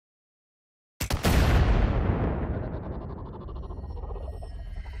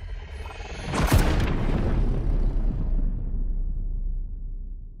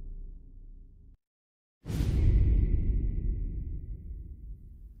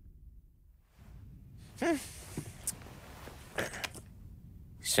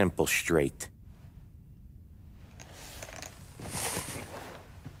Simple, straight.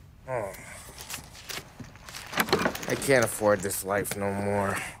 I can't afford this life no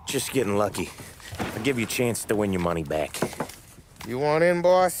more. Just getting lucky. I'll give you a chance to win your money back. You want in,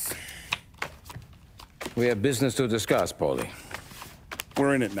 boss? We have business to discuss, Paulie.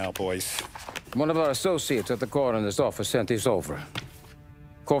 We're in it now, boys. One of our associates at the coroner's office sent this over.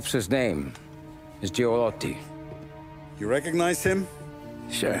 Corpse's name is Giolotti. You recognize him?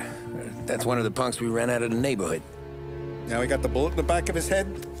 Sure. That's one of the punks we ran out of the neighborhood. Now he got the bullet in the back of his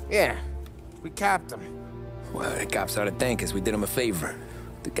head? Yeah, we capped him. Well, the cops ought to thank us. We did him a favor.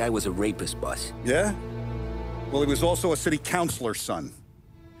 The guy was a rapist, boss. Yeah? Well, he was also a city councilor's son.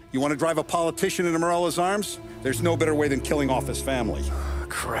 You want to drive a politician into Morella's arms? There's no better way than killing off his family. Oh,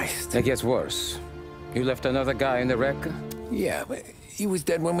 Christ. It gets worse. You left another guy in the wreck? Yeah, but he was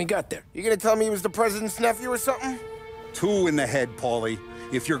dead when we got there. You gonna tell me he was the president's nephew or something? 2 in the head, Paulie.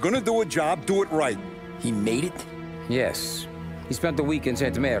 If you're gonna do a job, do it right. He made it? Yes. He spent the week in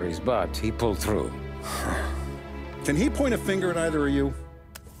St. Mary's, but he pulled through. Can he point a finger at either of you?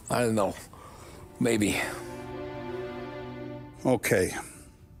 I don't know. Maybe. Okay.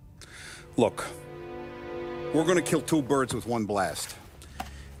 Look, we're gonna kill 2 birds with 1 blast.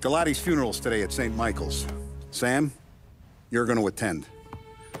 Galati's funeral's today at St. Michael's. Sam, you're gonna attend.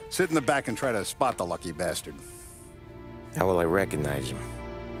 Sit in the back and try to spot the lucky bastard. How will I recognize him?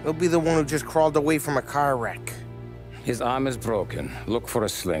 He'll be the one who just crawled away from a car wreck. His arm is broken. Look for a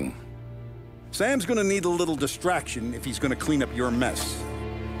sling. Sam's gonna need a little distraction if he's gonna clean up your mess.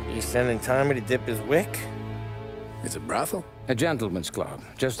 You sending Tommy to dip his wick? It's a brothel? A gentleman's club,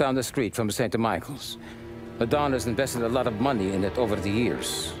 just down the street from St. Michael's. The Don has invested a lot of money in it over the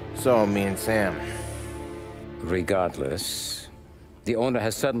years. So, me and Sam. Regardless, the owner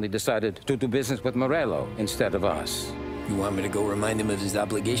has suddenly decided to do business with Morello instead of us. You want me to go remind him of his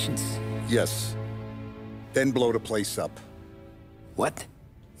obligations? Yes. Then blow the place up. What?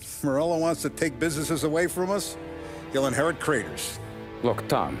 Morello wants to take businesses away from us? He'll inherit craters. Look,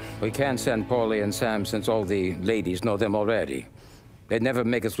 Tom, we can't send Paulie and Sam since all the ladies know them already. They'd never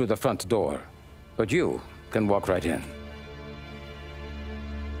make it through the front door. But you can walk right in.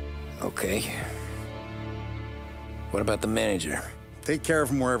 Okay. What about the manager? Take care of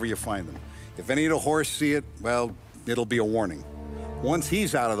him wherever you find him. If any of the horse see it, well, it'll be a warning. Once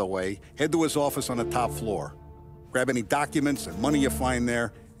he's out of the way, head to his office on the top floor. Grab any documents and money you find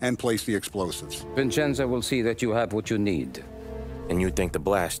there, and place the explosives. Vincenzo will see that you have what you need. And you think the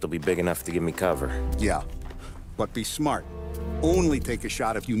blast will be big enough to give me cover? Yeah, but be smart. Only take a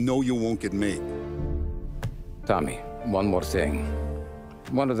shot if you know you won't get made. Tommy, one more thing.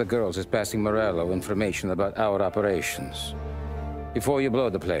 One of the girls is passing Morello information about our operations. Before you blow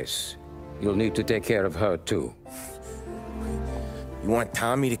the place, you'll need to take care of her, too. You want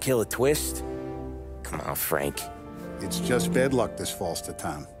Tommy to kill a twist? Come on, Frank. It's just bad luck this falls to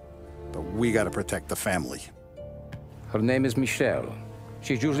Tom. But we gotta protect the family. Her name is Michelle.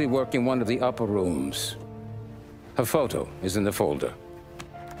 She's usually working one of the upper rooms. Her photo is in the folder.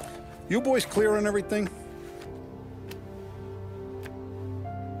 You boys clear on everything?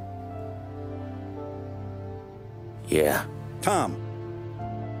 Yeah. Tom.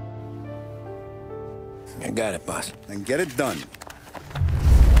 I got it, boss. Then get it done.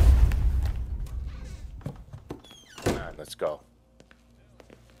 Come on, let's go.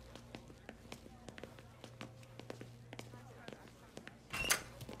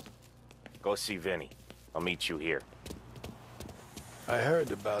 Go see Vinny. I'll meet you here. I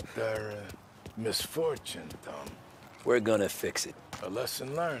heard about their misfortune, Tom. We're gonna fix it. A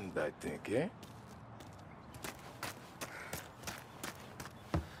lesson learned, I think, eh?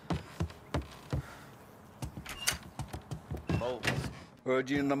 Heard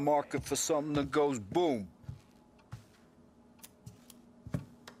you in the market for something that goes boom.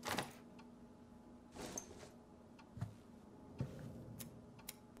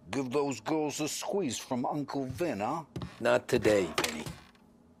 Give those girls a squeeze from Uncle Vin, huh? Not today, Vinny.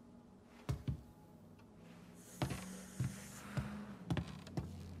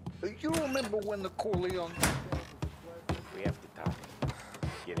 You remember when the Corleone... We have to talk.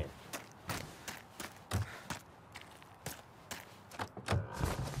 Get in.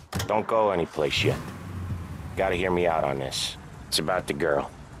 Don't go anyplace yet. Gotta hear me out on this. It's about the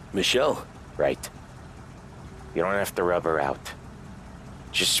girl. Michelle? Right. You don't have to rub her out.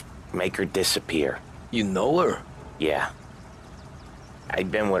 Just make her disappear. You know her? Yeah.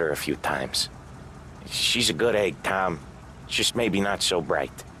 I've been with her a few times. She's a good egg, Tom. Just maybe not so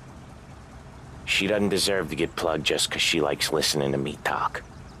bright. She doesn't deserve to get plugged just 'cause she likes listening to me talk.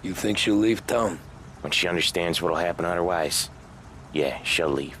 You think she'll leave town? When she understands what'll happen otherwise, yeah, she'll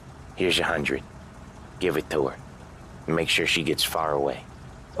leave. Here's 100. Give it to her. And make sure she gets far away.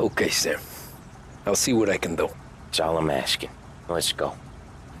 Okay, Sam. I'll see what I can do. That's all I'm asking. Let's go.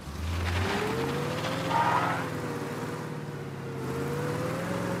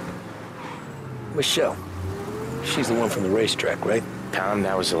 Michelle. She's the one from the racetrack, right? Tom,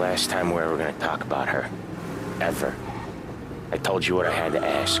 that was the last time we were ever gonna talk about her. Ever. I told you what I had to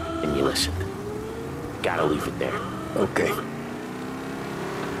ask, and you listened. Gotta leave it there. Okay.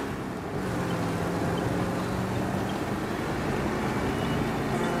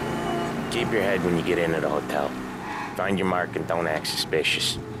 Keep your head when you get into the hotel. Find your mark and don't act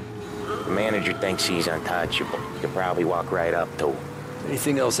suspicious. The manager thinks he's untouchable. You'll probably walk right up to him.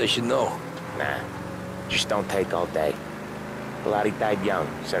 Anything else I should know? Nah, just don't take all day. Bilotti died young,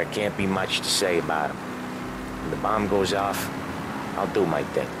 so there can't be much to say about him. When the bomb goes off, I'll do my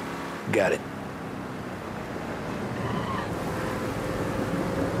thing. Got it.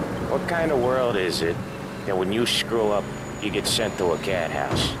 What kind of world is it that when you screw up, you get sent to a cat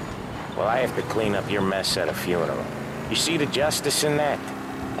house? Well, I have to clean up your mess at a funeral. You see the justice in that?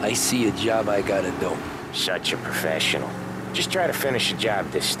 I see a job I gotta do. Such a professional. Just try to finish the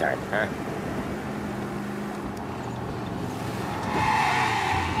job this time, huh?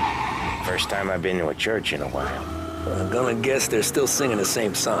 First time I've been to a church in a while. I'm gonna guess they're still singing the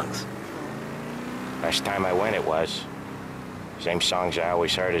same songs. Last time I went, it was. Same songs I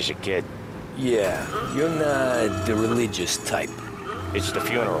always heard as a kid. Yeah, you're not the religious type. It's the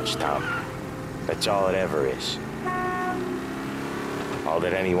funerals, Tom. That's all it ever is. All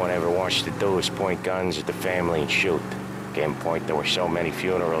that anyone ever wants to do is point guns at the family and shoot. Came a point there were so many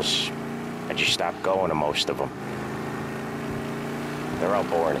funerals, I just stopped going to most of them. They're all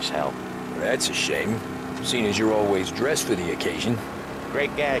boring as hell. That's a shame, seeing as you're always dressed for the occasion.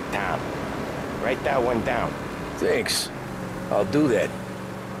 Great gag, Tom. Write that one down. Thanks. I'll do that.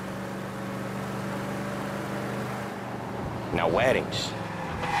 Now, weddings.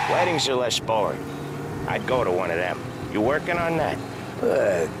 Weddings are less boring. I'd go to one of them. You working on that?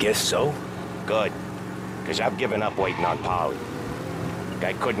 Guess so. Good. Because I've given up waiting on Paulie.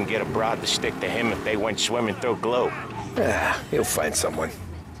 Guy couldn't get a broad to stick to him if they went swimming through glue. He'll find someone.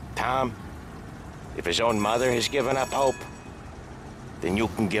 Tom, if his own mother has given up hope, then you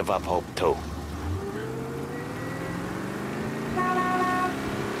can give up hope too.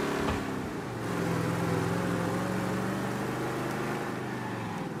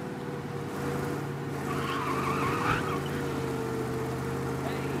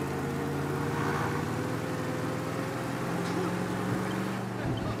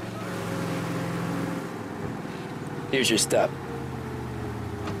 Here's your stop.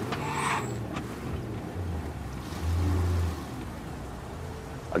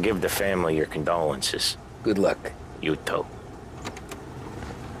 I'll give the family your condolences. Good luck. You too.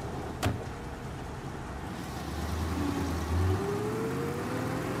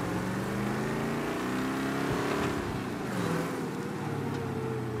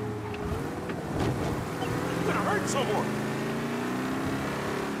 You're gonna hurt someone!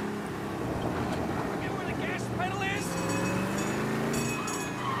 You know where the gas pedal is?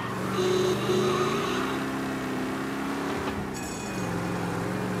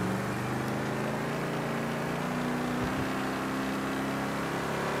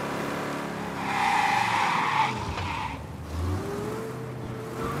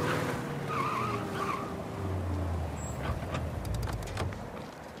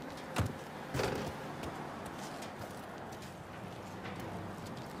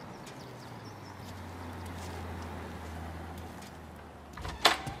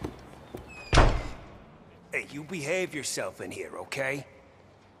 Hey, you behave yourself in here, okay?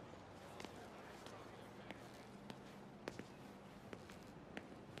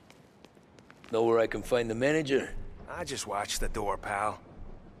 Know where I can find the manager? I just watch the door, pal.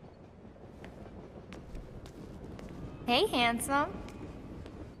 Hey, handsome.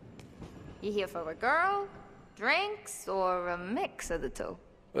 You here for a girl, drinks, or a mix of the two?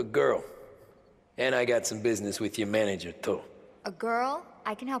 A girl. And I got some business with your manager, too. A girl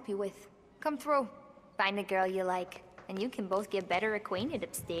I can help you with. Come through. Find a girl you like, and you can both get better acquainted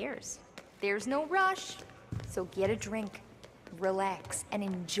upstairs. There's no rush, so get a drink, relax, and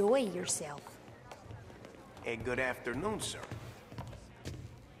enjoy yourself. Hey, good afternoon, sir.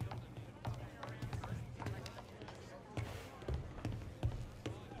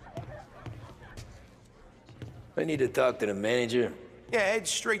 I need to talk to the manager. Yeah, head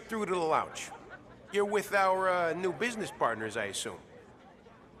straight through to the lounge. You're with our new business partners, I assume.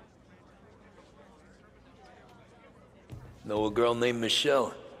 Know a girl named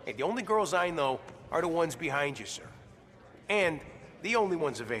Michelle? Hey, the only girls I know are the ones behind you, sir. And the only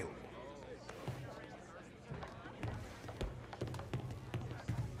ones available.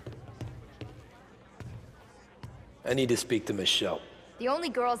 I need to speak to Michelle. The only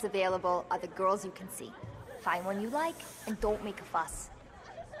girls available are the girls you can see. Find one you like, and don't make a fuss.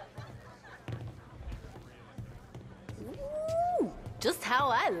 Ooh, just how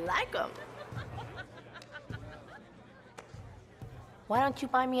I like them. Why don't you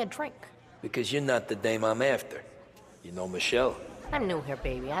buy me a drink? Because you're not the dame I'm after. You know Michelle? I'm new here,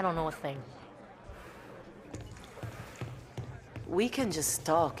 baby. I don't know a thing. We can just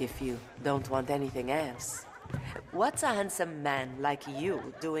talk if you don't want anything else. What's a handsome man like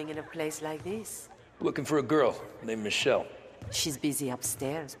you doing in a place like this? Looking for a girl named Michelle. She's busy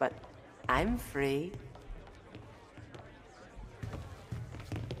upstairs, but I'm free.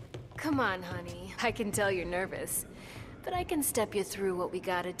 Come on, honey. I can tell you're nervous. But I can step you through what we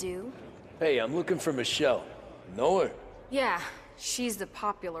gotta do. Hey, I'm looking for Michelle. Know her? Yeah, she's the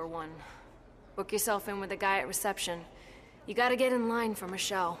popular one. Book yourself in with the guy at reception. You gotta get in line for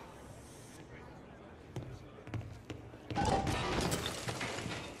Michelle.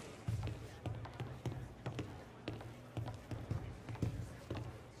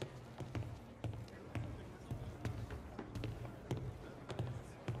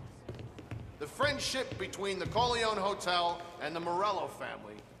 The friendship between the Corleone Hotel and the Morello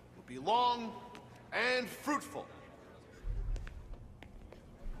family will be long and fruitful.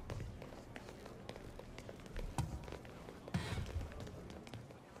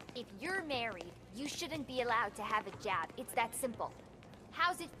 If you're married, you shouldn't be allowed to have a jab. It's that simple.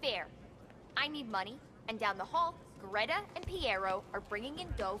 How's it fair? I need money, and down the hall, Greta and Piero are bringing in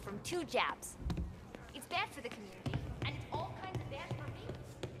dough from 2 jabs. It's bad for the community, and it's all kinds of bad for me.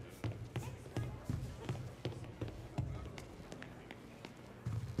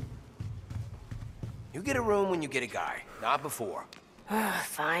 You get a room when you get a guy, not before.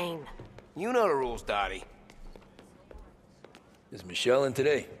 Fine. You know the rules, Dottie. Is Michelle in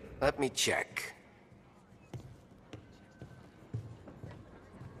today? Let me check.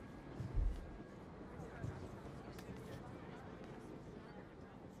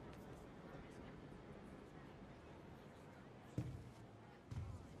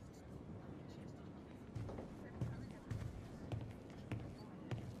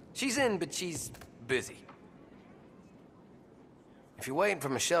 She's in, but she's busy. If you're waiting for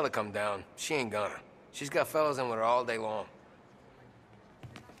Michelle to come down, she ain't gonna. She's got fellas in with her all day long.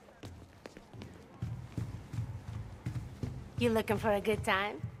 You looking for a good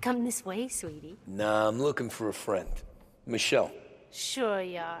time? Come this way, sweetie. Nah, I'm looking for a friend. Michelle. Sure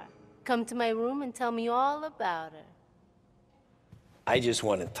you are. Come to my room and tell me all about her. I just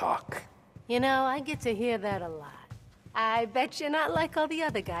want to talk. You know, I get to hear that a lot. I bet you're not like all the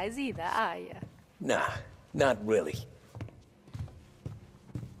other guys either, are you? Nah, not really.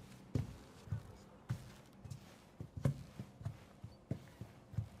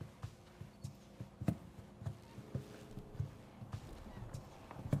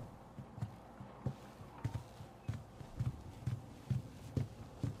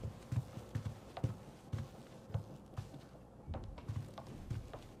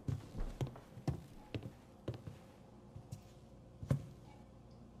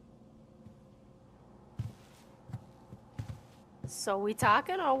 So we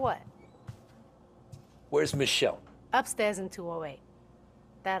talking or what? Where's Michelle? Upstairs in 208.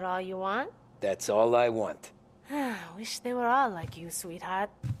 That all you want? That's all I want. Wish they were all like you,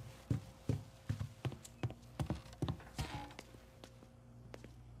 sweetheart.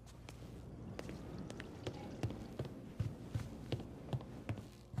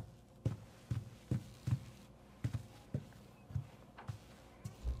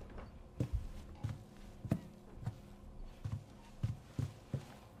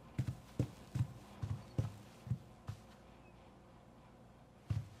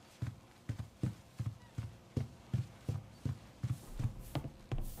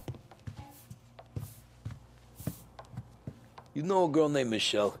 You know a girl named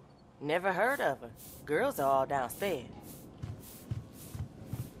Michelle? Never heard of her. Girls are all downstairs.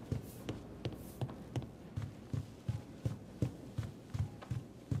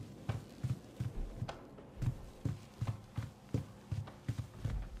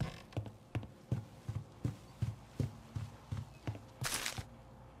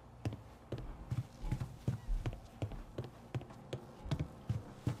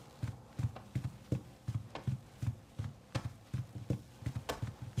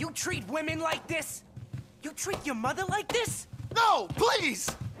 You treat women like this? You treat your mother like this? No,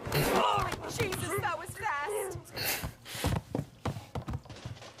 please! Oh, Jesus, that was fast.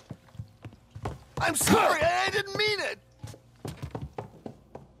 I'm sorry, I didn't mean it!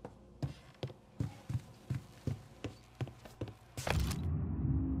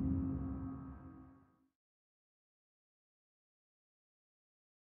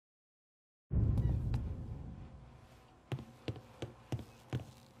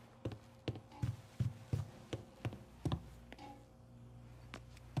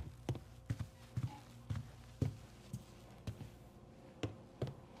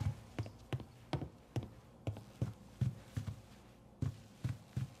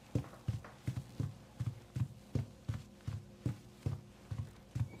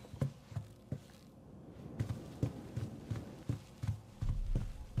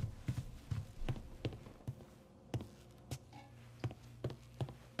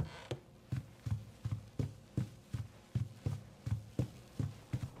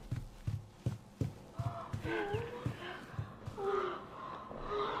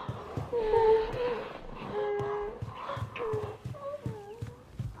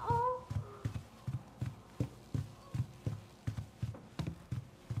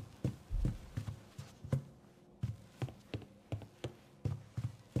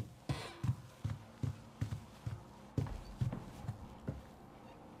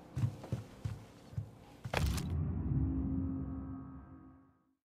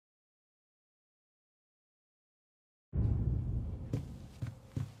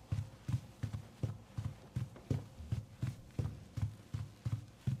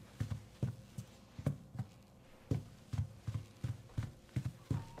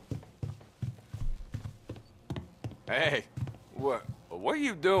 Hey, what are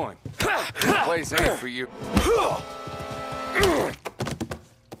you doing? This place ain't for you.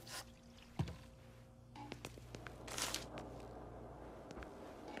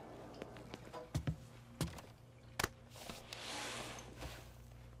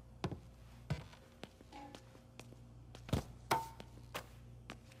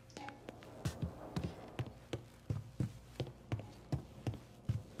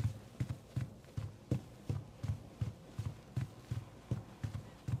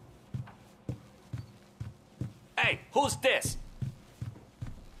 Hey, who's this?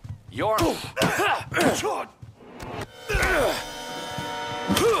 You're...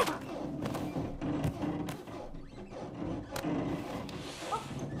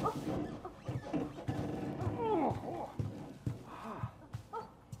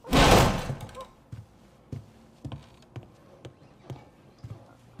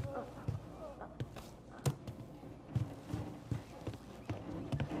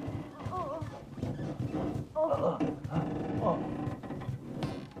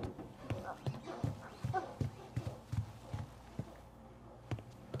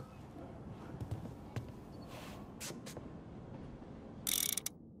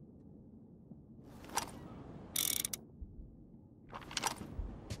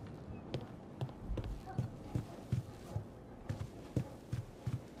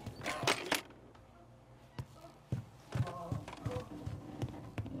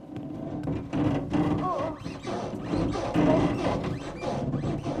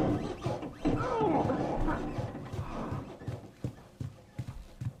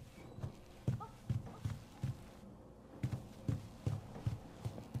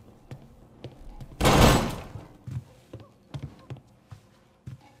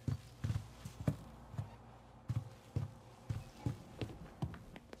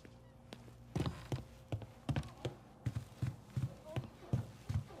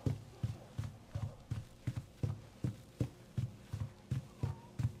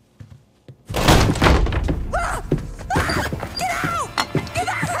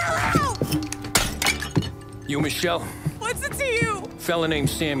 You, Michelle? What's it to you? Fella named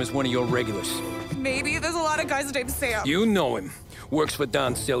Sam is one of your regulars. Maybe there's a lot of guys named Sam. You know him. Works for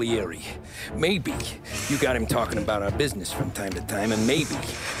Don Celieri. Maybe you got him talking about our business from time to time, and maybe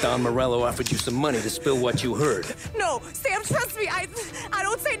Don Morello offered you some money to spill what you heard. No, Sam, trust me. I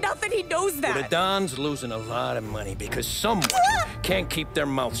don't say nothing. He knows that. Well, the Don's losing a lot of money because someone can't keep their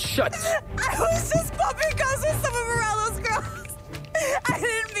mouth shut. I was just bumping guns with some of Morello's girls. I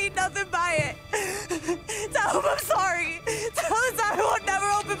didn't mean nothing by it. Tell him I'm sorry. Tell him I won't never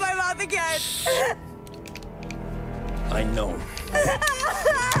open my mouth again. I know. I'm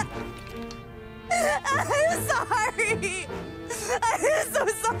sorry. I'm so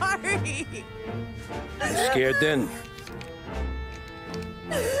sorry. You scared then?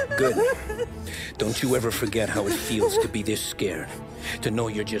 Good. Don't you ever forget how it feels to be this scared. To know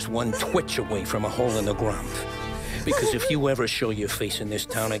you're just one twitch away from a hole in the ground. Because if you ever show your face in this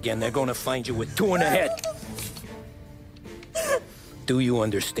town again, they're gonna find you with 2 in the head. Do you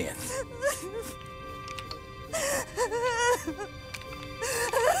understand?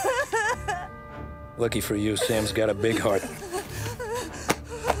 Lucky for you, Sam's got a big heart.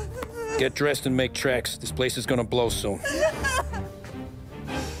 Get dressed and make tracks. This place is gonna blow soon.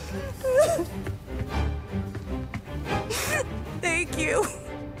 Thank you.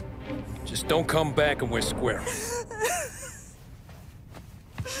 Just don't come back and we're square.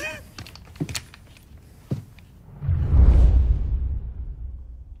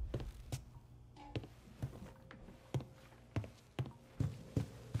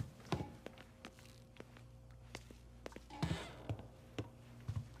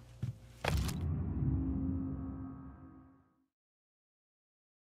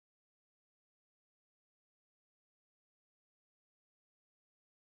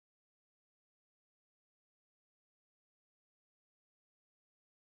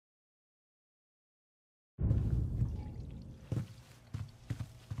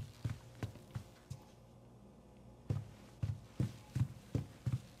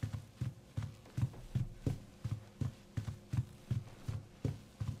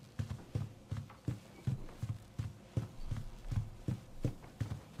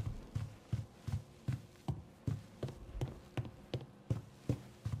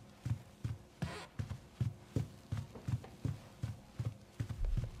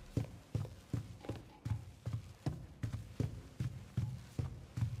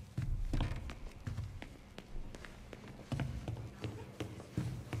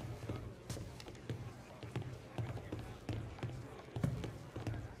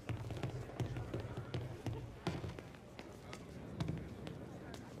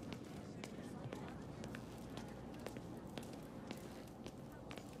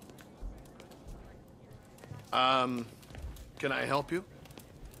 Can I help you?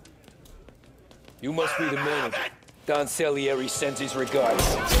 You must be the manager. Don Salieri sends his regards.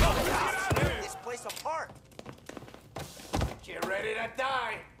 This place apart. Get ready to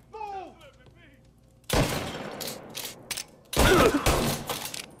die. Move!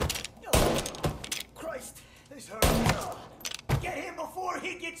 Christ, this hurts. Get him before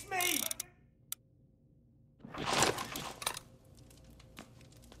he gets me.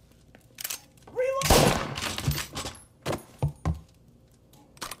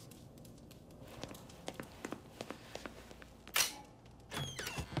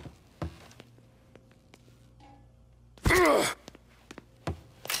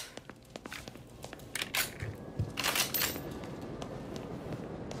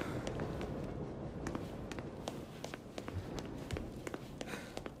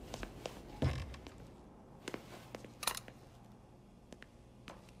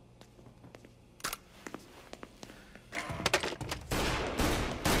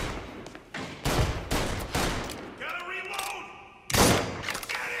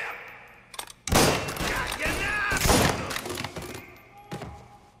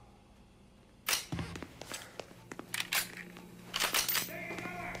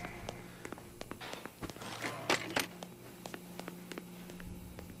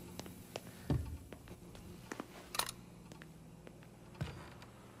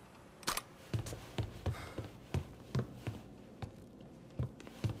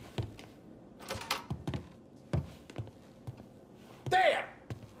 There!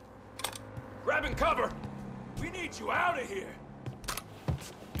 Grabbing cover! We need you out of here!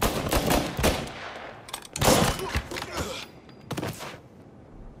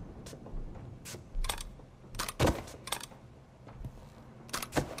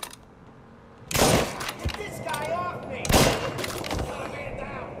 Get this guy off me! Got a man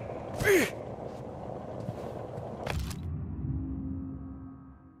down!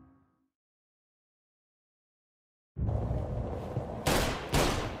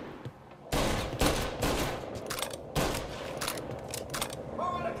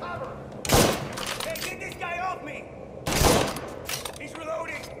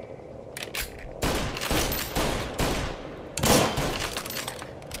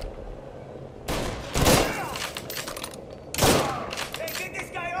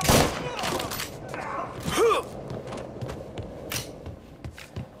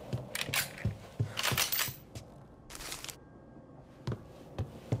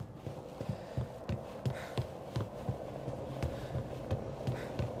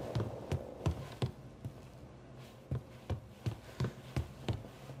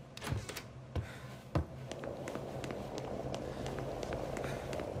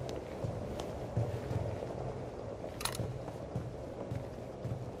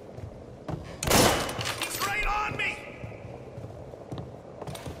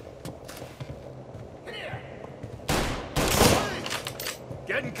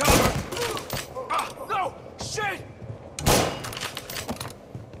 Getting cover! Ah, no! Shit!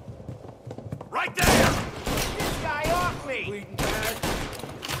 Right there!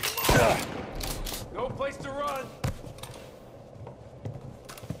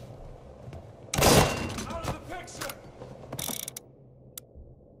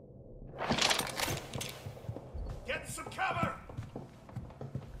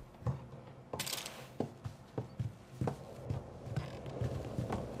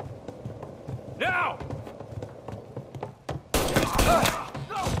 Now!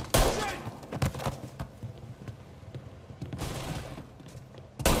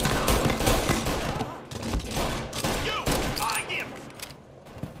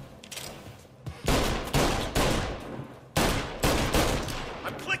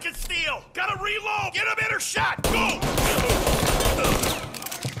 Steel! Gotta reload! Get a better shot! Go!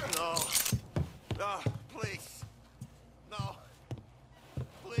 No. No, please. No.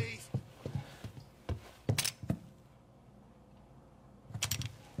 Please.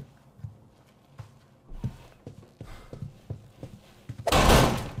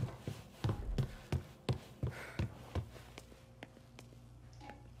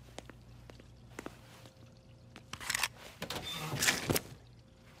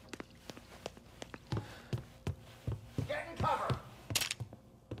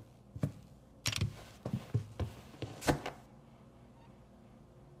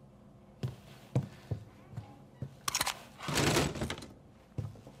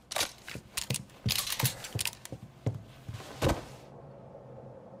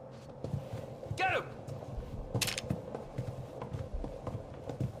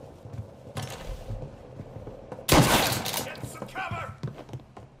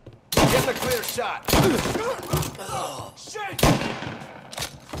 Get the clear shot. Oh, shit!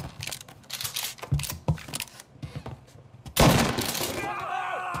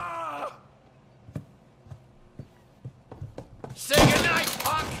 Say goodnight,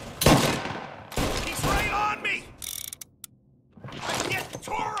 punk! He's right on me! I get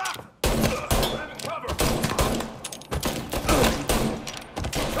tore up! Grab and cover!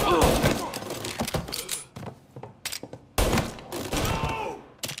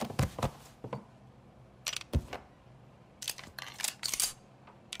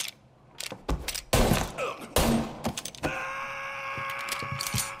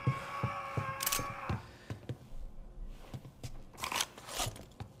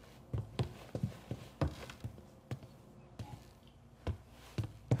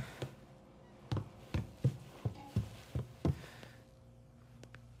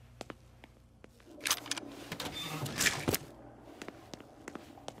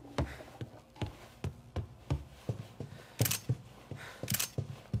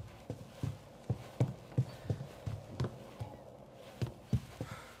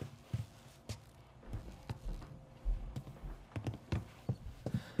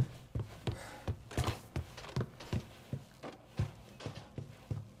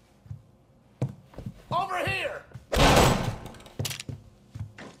 Over here!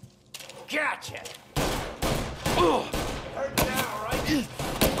 Gotcha! Hurt now, right?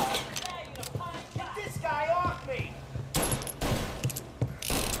 Get this guy off me!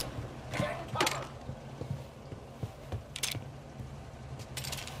 Get cover!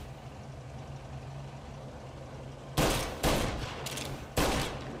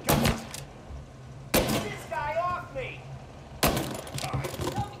 Get this guy off me!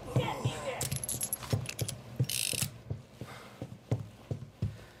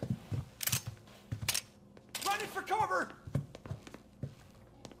 For cover!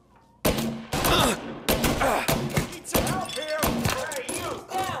 Need some help here! Hey, you!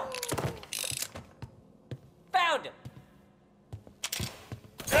 Down! Found him!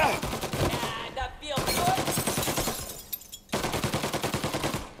 That feels good!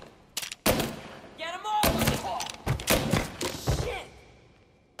 Get him off! Shit!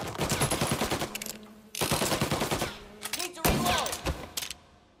 Need to reload!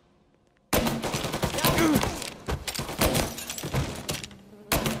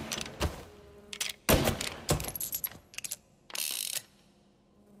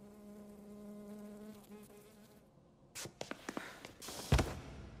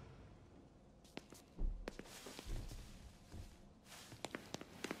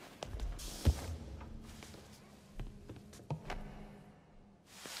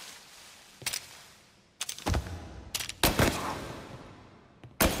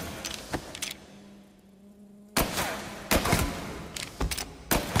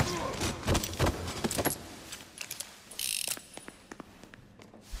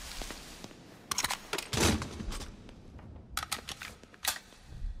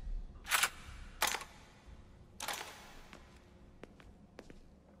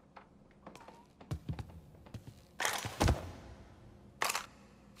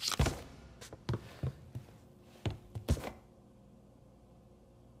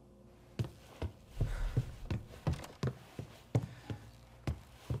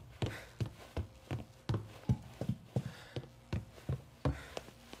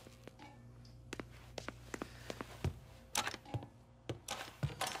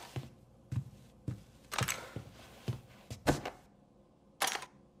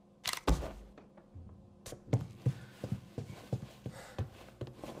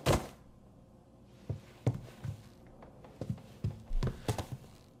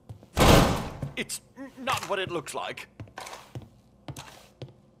 It's not what it looks like.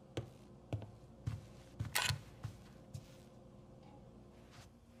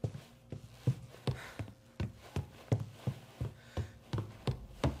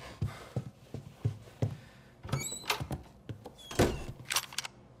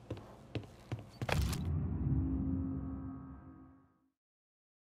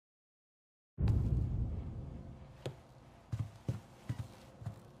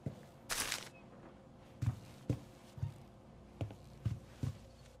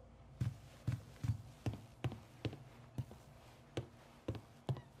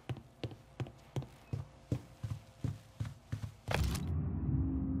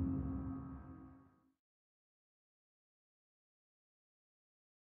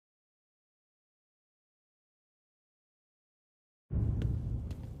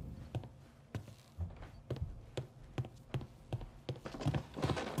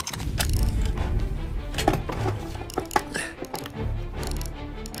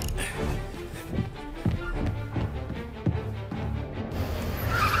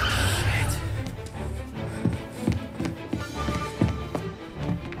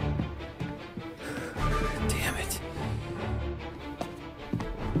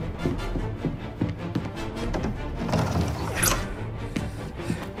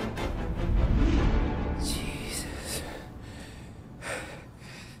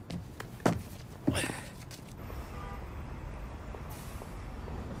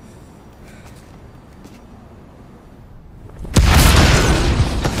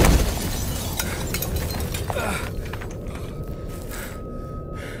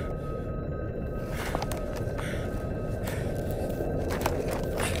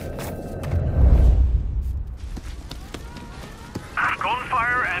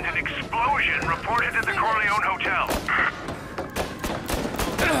 Gunfire and an explosion reported at the Corleone Hotel.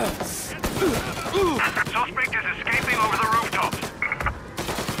 Suspect is escaping over the rooftops.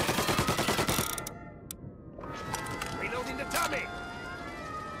 Reloading the Tommy!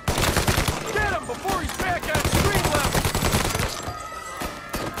 Get him before he's back on street level!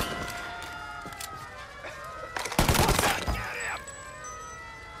 What's that? Get him!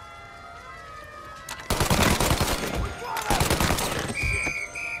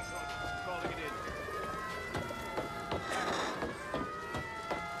 Calling it in.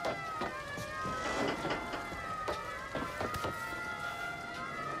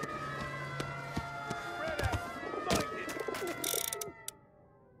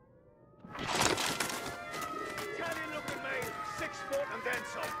 Italian-looking man, 6 foot and then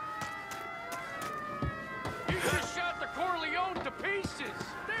some. You just shot the Corleone to pieces.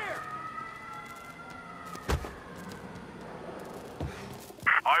 There.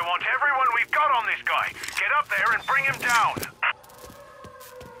 I want everyone we've got on this guy. Get up there and bring him down.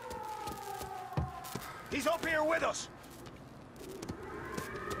 He's up here with us.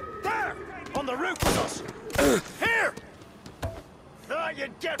 There! On the roof with us. Here! Thought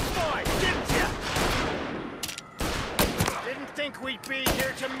you'd get by, didn't you? Didn't think we'd be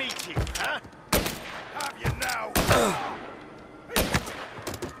here to meet you, huh? Have you now?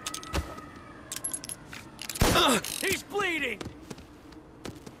 He's bleeding!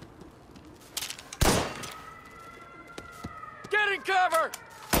 Get in cover!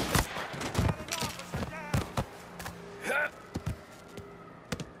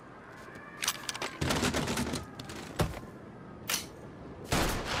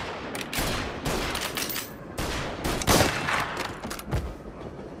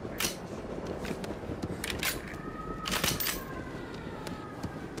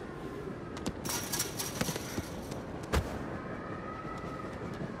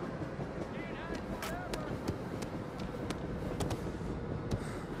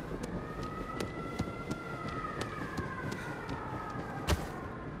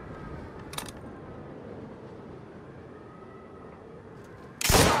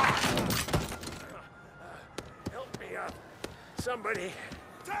 Somebody,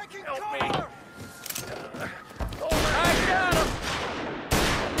 help me! Over! I got him!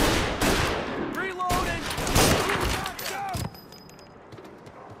 Reloading!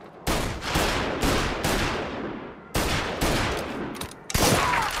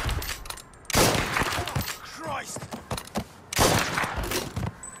 Christ!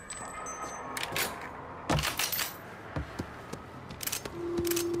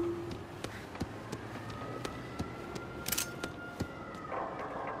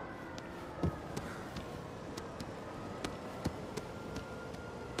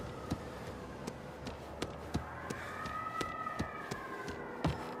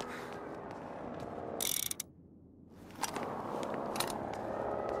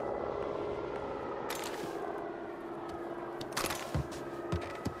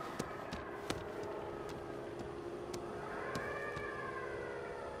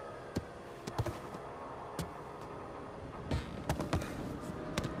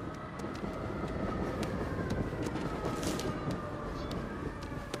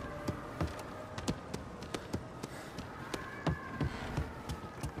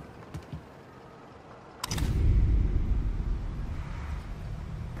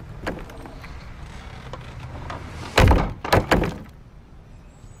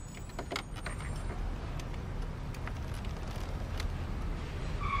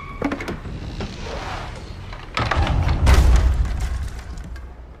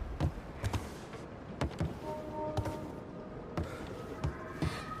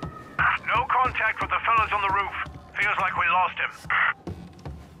 fellas on the roof. Feels like we lost him.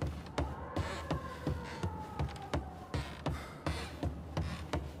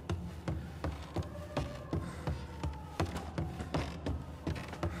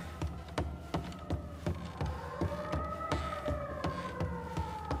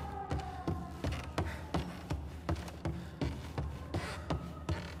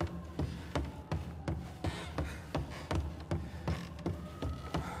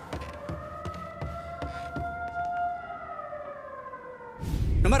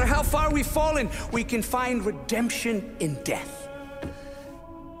 No matter how far we've fallen, we can find redemption in death.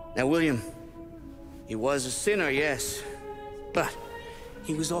 Now, William, he was a sinner, yes, but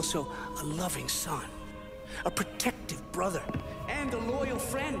he was also a loving son, a protective brother, and a loyal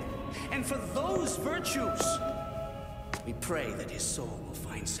friend. And for those virtues, we pray that his soul will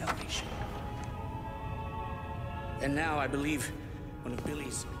find salvation. And now I believe one of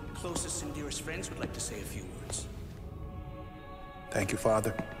Billy's closest and dearest friends would like to say a few words. Thank you,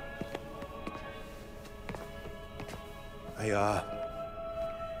 Father. I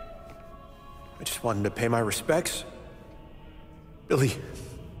just wanted to pay my respects. Billy,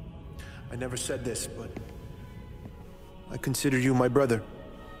 I never said this, but I consider you my brother.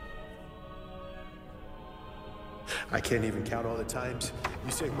 I can't even count all the times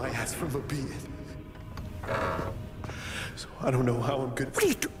you saved my ass from a beating. So I don't know how I'm good. What are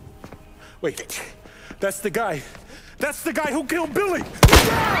you doing? Wait, that's the guy. That's the guy who killed Billy!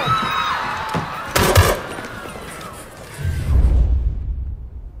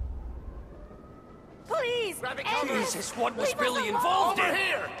 Please! Jesus, what was Billy involved in? Over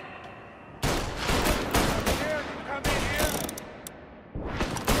here! Come in here!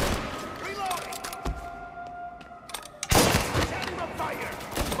 Reloading! Setting the fire!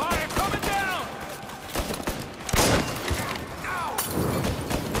 Fire coming down! Ow!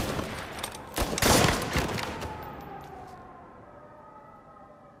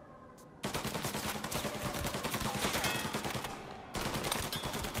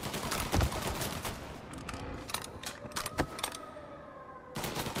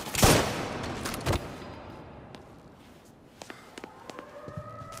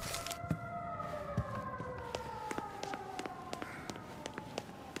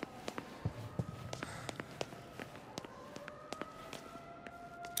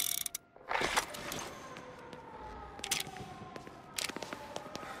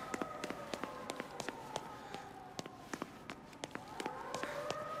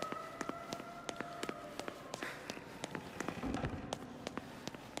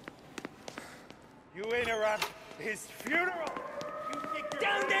 You interrupt his funeral! You think you're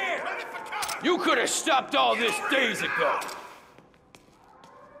down there! Ready for cover! You could have stopped all this days ago.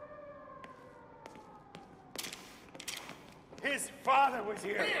 His father was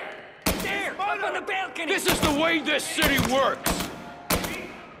here! There! Up on the balcony! This is the way this city works!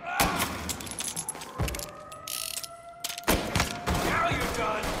 Now you're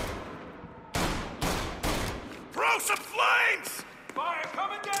done! Throw some flames! Fire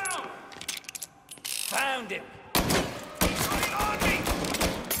coming down! Found him! He's running on me!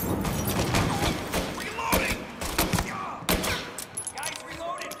 Reloading! Guys,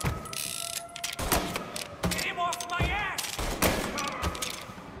 reloading! Get him off my ass!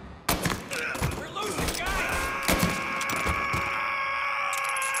 We're losing, guys!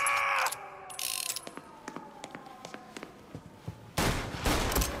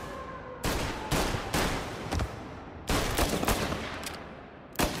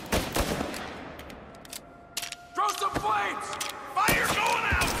 Throw some flames! Fire going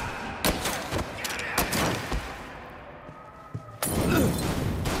out! Get it!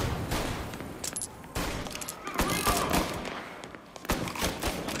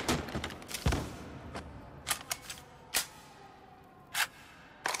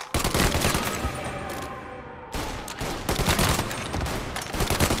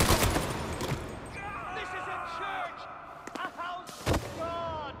 This is a church! A house of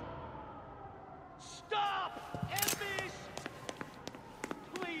God! Stop! End this!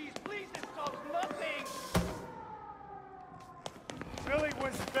 Please, please, this solves nothing! Billy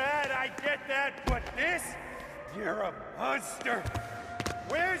was bad, I get that, but this? You're a monster!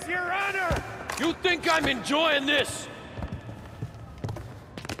 Where's your honor? You think I'm enjoying this?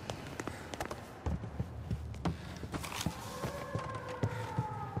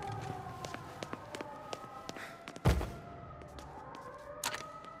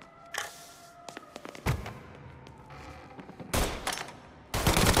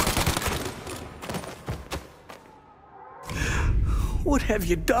 What have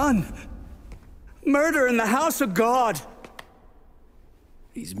you done? Murder in the house of God!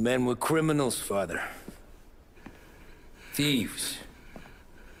 These men were criminals, Father. Thieves.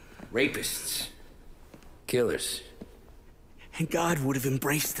 Rapists. Killers. And God would have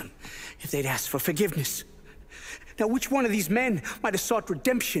embraced them if they'd asked for forgiveness. Now, which one of these men might have sought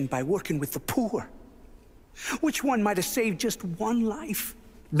redemption by working with the poor? Which one might have saved just one life?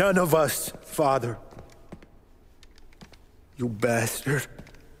 None of us, Father. You bastard.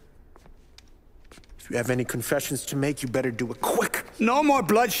 If you have any confessions to make, you better do it quick. No more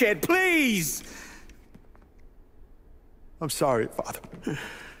bloodshed, please! I'm sorry, Father.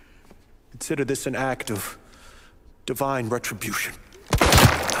 Consider this an act of divine retribution.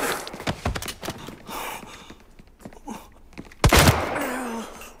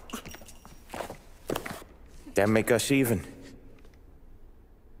 That make us even?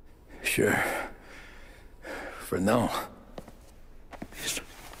 Sure. For now.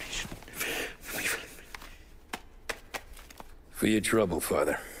 For your trouble,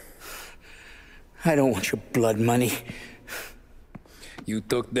 Father. I don't want your blood money. You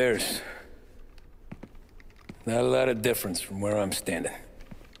took theirs. Not a lot of difference from where I'm standing.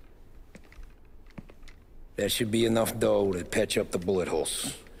 That should be enough dough to patch up the bullet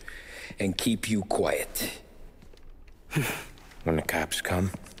holes. And keep you quiet. When the cops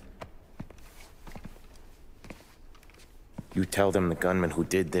come, you tell them the gunman who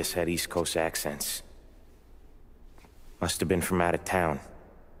did this had East Coast accents. Must have been from out of town,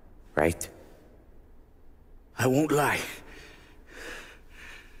 right? I won't lie.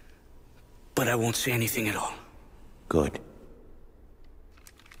 But I won't say anything at all. Good.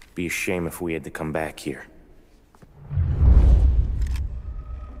 Be a shame if we had to come back here.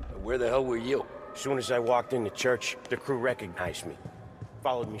 Where the hell were you? As soon as I walked into church, the crew recognized me.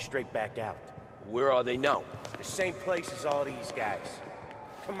 Followed me straight back out. Where are they now? The same place as all these guys.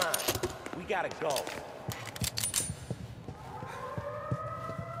 Come on, we gotta go.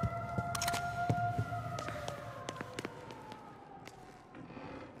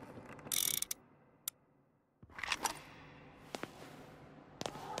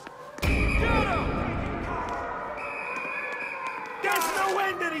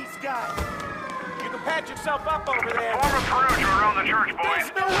 Patch yourself up over there. Form a perimeter around the church,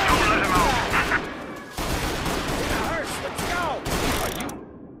 boys. Don't let him out. Let's go. Are you?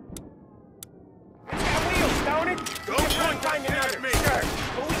 It's got wheels, don't it? Don't one find another. Sure.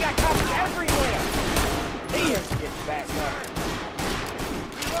 But we got cops everywhere. Here's get back up.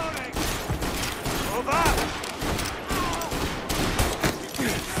 Reloading. Move up.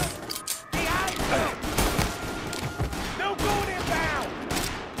 Behind you. No going inbound.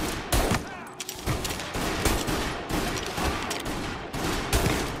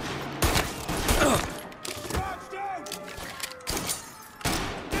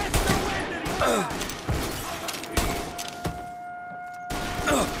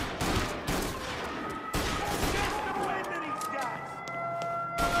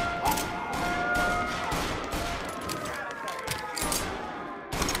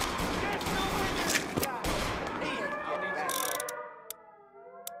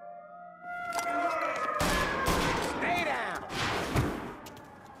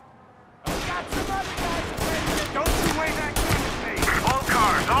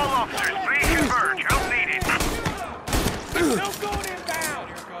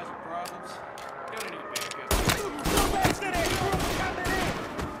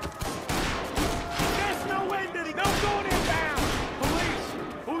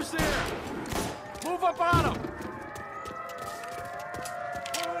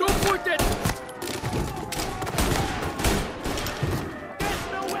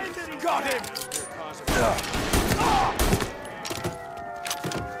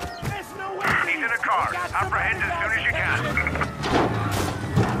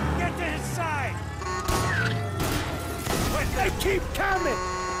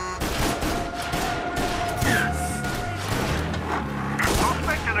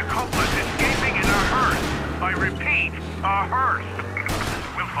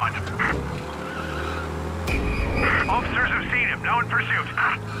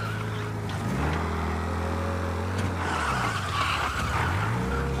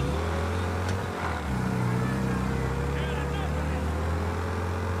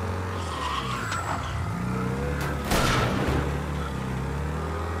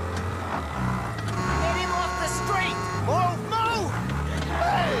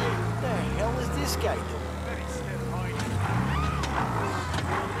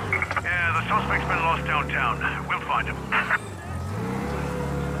 Suspect's been lost downtown. We'll find him.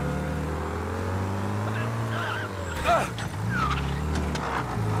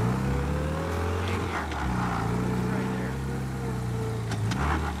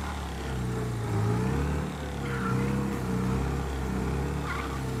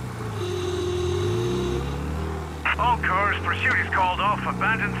 First pursuit is called off.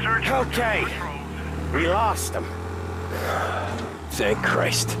 Abandoned search. Okay. We lost him. Thank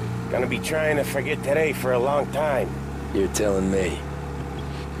Christ. Gonna be trying to forget today for a long time. You're telling me.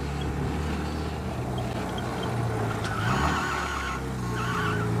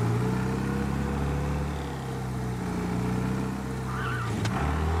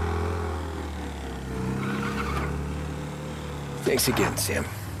 Thanks again, Sam,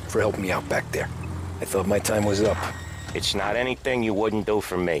 for helping me out back there. I thought my time was up. It's not anything you wouldn't do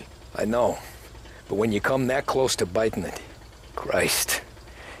for me. I know. But when you come that close to biting it, Christ,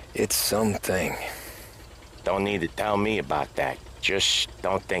 it's something. Don't need to tell me about that. Just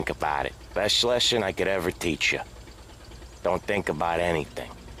don't think about it. Best lesson I could ever teach you. Don't think about anything.